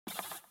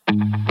Hello,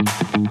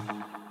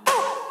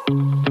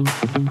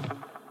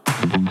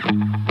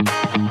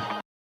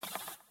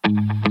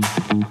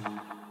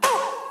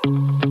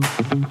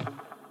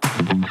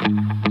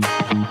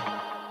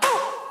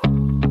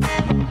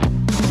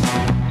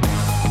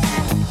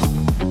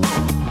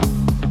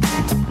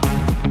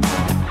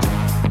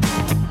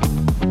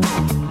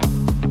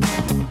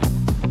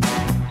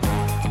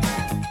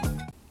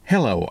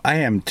 I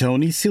am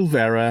Tony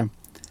Silvera.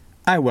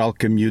 I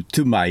welcome you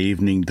to my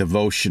evening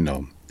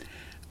devotional.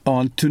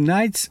 On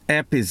tonight's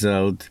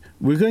episode,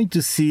 we're going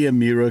to see a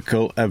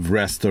miracle of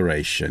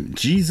restoration.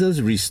 Jesus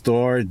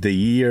restored the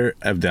ear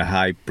of the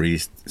high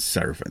priest's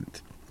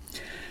servant.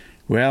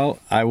 Well,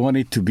 I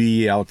wanted to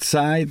be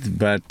outside,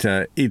 but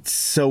it's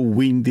so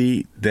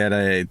windy that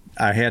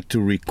I had to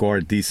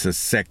record this a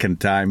second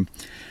time.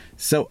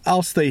 So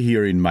I'll stay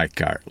here in my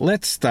car.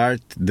 Let's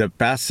start the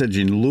passage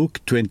in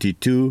Luke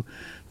 22,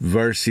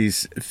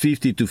 verses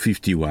 50 to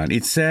 51.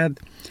 It said,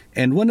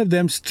 "And one of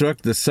them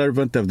struck the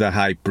servant of the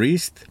high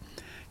priest,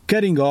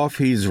 cutting off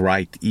his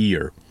right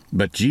ear.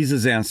 But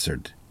Jesus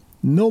answered,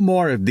 'No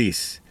more of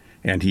this.'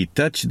 And he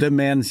touched the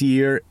man's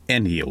ear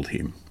and healed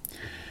him."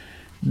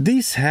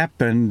 This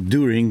happened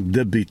during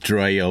the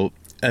betrayal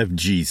of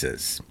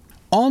Jesus.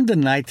 On the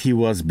night he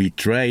was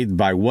betrayed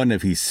by one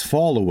of his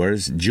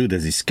followers,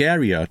 Judas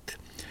Iscariot,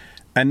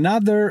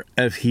 another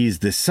of his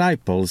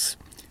disciples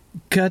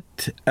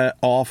cut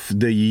off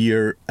the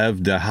ear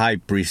of the high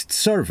priest's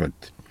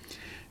servant.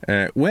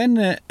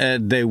 When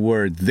they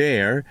were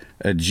there,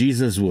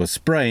 Jesus was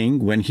praying.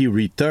 When he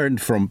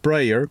returned from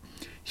prayer,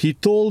 he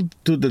told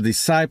to the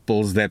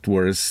disciples that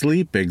were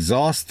asleep,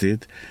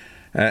 exhausted,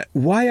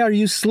 "Why are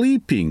you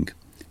sleeping?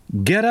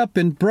 Get up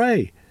and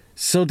pray,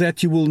 so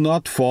that you will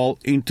not fall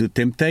into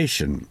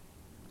temptation."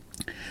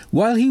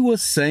 While he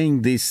was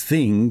saying these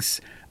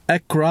things, a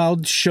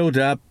crowd showed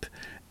up,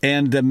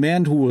 and the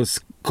man who was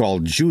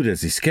called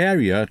Judas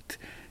Iscariot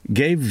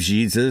gave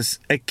Jesus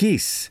a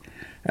kiss.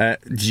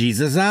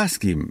 Jesus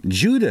asked him,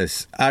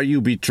 "Judas, are you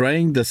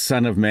betraying the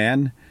Son of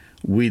Man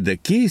with a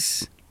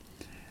kiss?"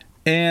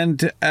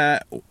 And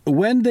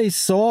when they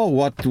saw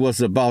what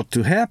was about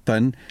to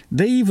happen,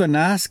 they even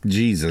asked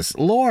Jesus,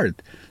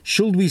 "Lord,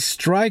 should we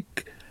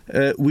strike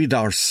with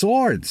our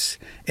swords?"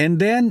 And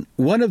then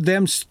one of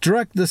them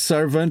struck the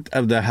servant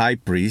of the high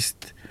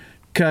priest,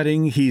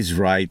 cutting his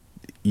right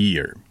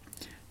ear.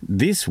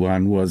 This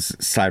one was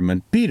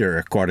Simon Peter,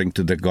 according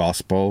to the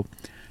Gospel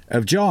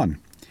of John.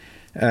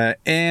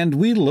 And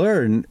we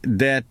learn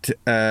that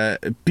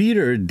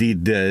Peter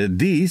did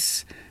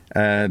this.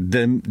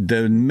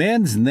 The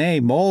man's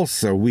name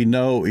also, we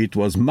know it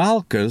was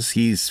Malchus.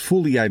 He's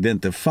fully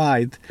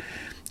identified.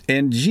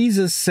 And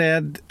Jesus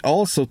said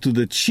also to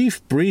the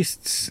chief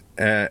priests,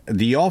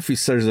 the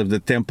officers of the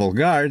temple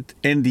guard,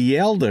 and the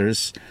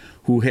elders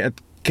who had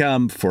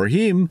come for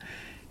him,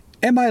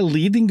 "Am I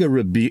leading a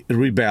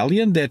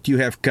rebellion that you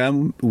have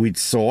come with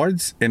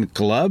swords and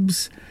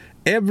clubs?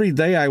 Every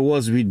day I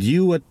was with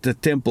you at the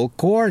temple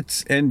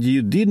courts, and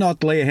you did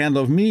not lay a hand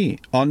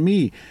on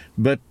me.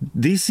 But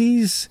this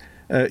is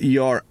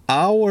your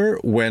hour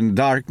when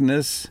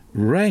darkness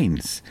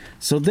reigns."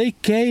 So they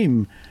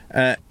came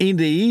in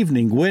the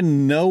evening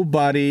when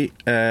nobody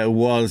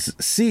was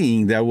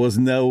seeing. There was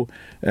no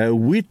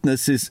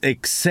witnesses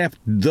except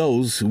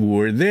those who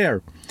were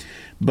there.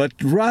 But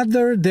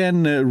rather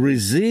than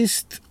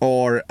resist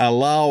or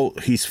allow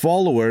his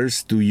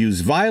followers to use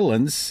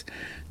violence,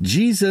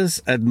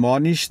 Jesus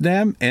admonished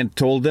them and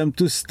told them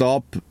to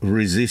stop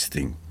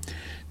resisting.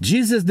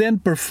 Jesus then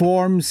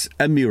performs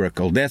a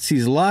miracle. That's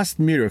his last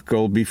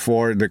miracle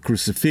before the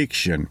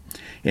crucifixion.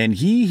 And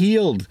he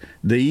healed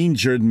the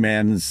injured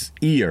man's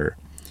ear.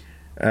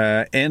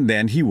 And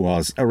then he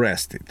was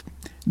arrested.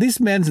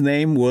 This man's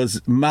name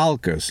was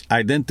Malchus,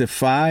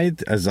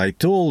 identified, as I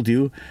told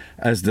you,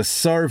 as the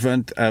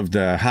servant of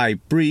the high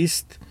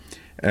priest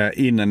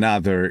in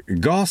another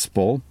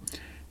gospel.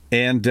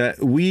 And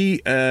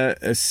we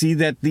see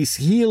that this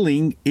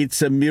healing,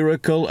 it's a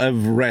miracle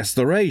of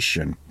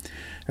restoration.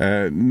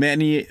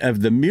 Many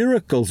of the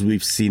miracles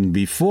we've seen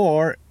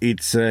before,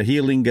 it's a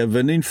healing of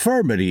an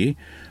infirmity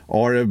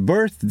or a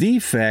birth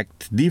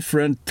defect,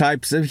 different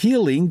types of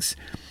healings.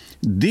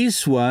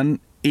 This one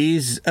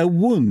is a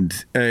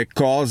wound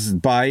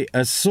caused by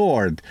a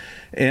sword.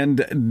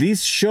 And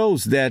this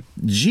shows that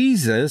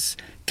Jesus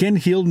can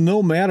heal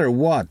no matter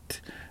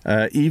what.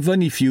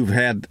 Even if you've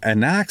had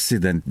an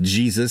accident,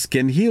 Jesus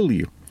can heal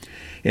you.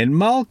 And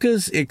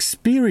Malchus'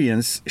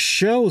 experience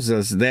shows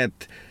us that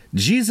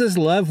Jesus'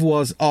 love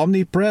was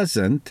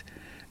omnipresent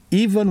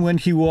even when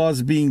he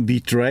was being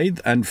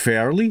betrayed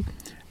unfairly,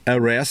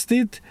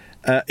 arrested.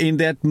 In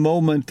that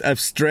moment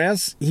of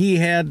stress, he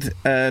had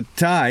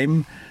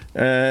time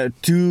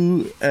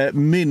to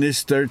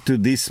minister to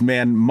this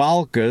man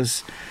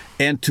Malchus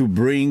and to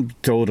bring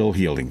total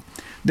healing.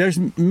 There's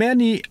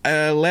many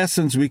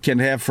lessons we can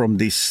have from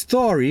this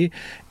story,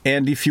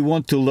 and if you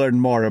want to learn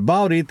more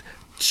about it,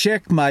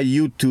 check my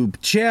YouTube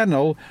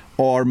channel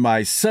or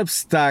my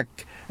Substack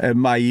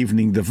my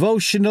evening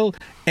devotional,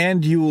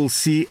 and you will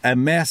see a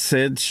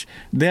message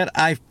that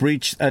I've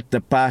preached at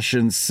the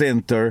Passion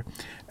Center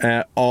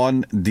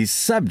on this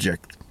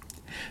subject.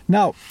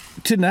 Now,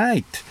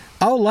 tonight,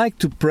 I would like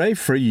to pray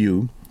for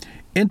you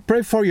and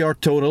pray for your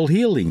total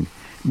healing.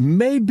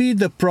 Maybe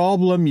the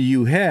problem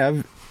you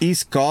have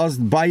is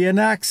caused by an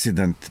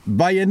accident,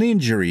 by an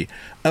injury,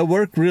 a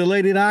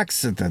work-related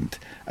accident,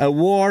 a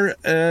war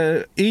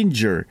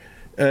injury.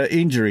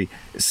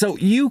 So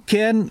you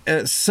can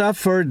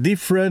suffer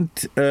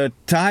different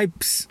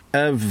types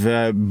of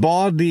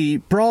body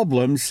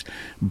problems,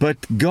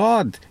 but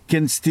God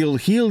can still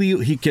heal you.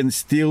 He can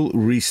still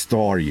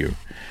restore you.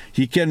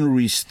 He can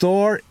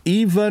restore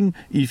even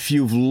if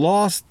you've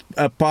lost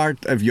a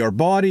part of your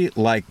body,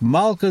 like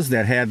Malchus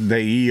that had the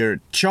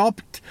ear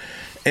chopped.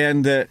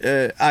 And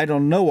I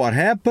don't know what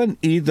happened.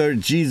 Either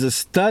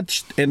Jesus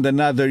touched and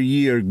another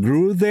ear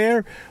grew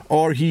there,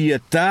 or he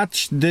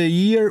attached the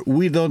ear.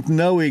 We don't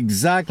know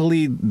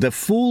exactly the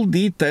full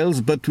details,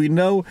 but we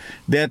know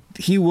that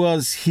he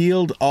was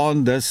healed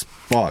on the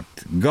spot.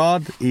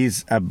 God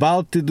is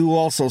about to do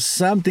also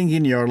something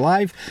in your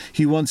life.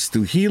 He wants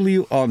to heal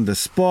you on the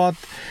spot.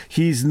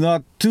 He's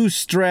not too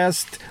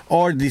stressed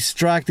or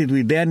distracted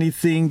with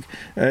anything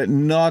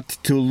not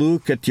to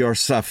look at your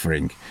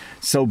suffering.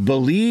 So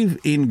believe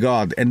in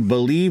God and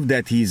believe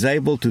that He's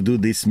able to do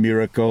this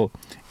miracle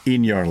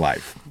in your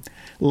life.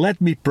 Let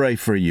me pray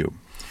for you.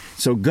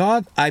 So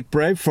God, I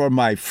pray for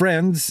my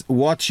friends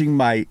watching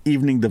my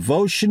evening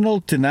devotional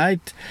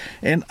tonight,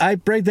 and I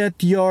pray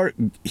that your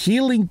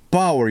healing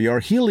power, your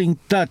healing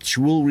touch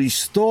will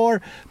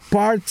restore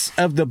parts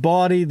of the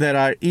body that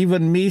are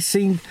even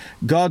missing.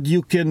 God,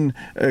 you can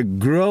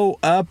grow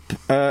up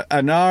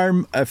an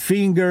arm, a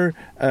finger,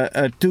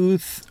 a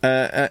tooth.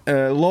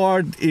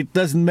 Lord, it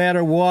doesn't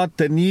matter what,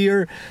 an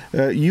ear.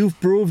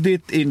 You've proved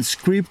it in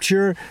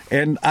Scripture,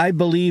 and I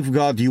believe,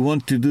 God, you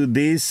want to do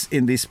this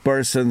in this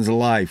person's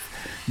life.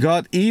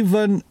 God,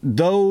 even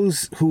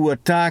those who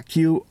attack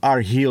you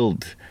are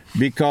healed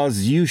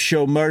because you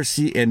show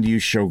mercy and you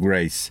show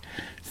grace.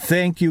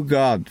 Thank you,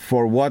 God,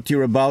 for what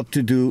you're about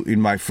to do in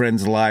my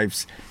friends'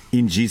 lives.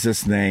 In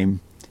Jesus'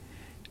 name,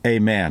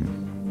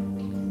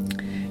 amen.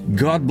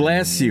 God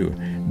bless you.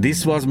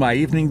 This was my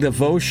evening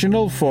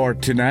devotional for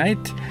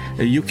tonight.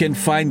 You can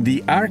find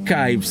the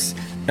archives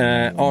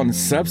on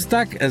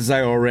Substack, as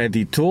I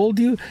already told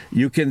you.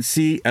 You can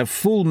see a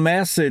full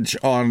message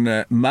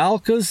on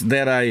Malchus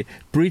that I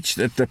preached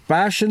at the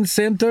Passion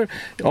Center.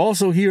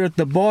 Also here at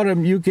the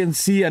bottom, you can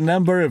see a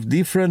number of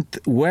different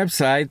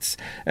websites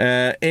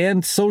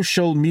and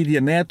social media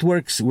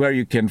networks where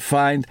you can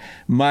find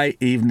my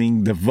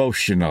evening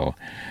devotional.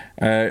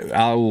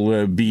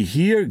 I'll be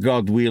here,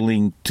 God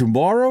willing,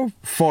 tomorrow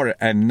for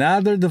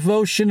another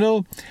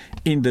devotional.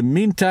 In the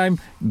meantime,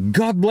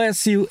 God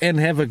bless you and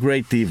have a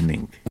great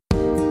evening.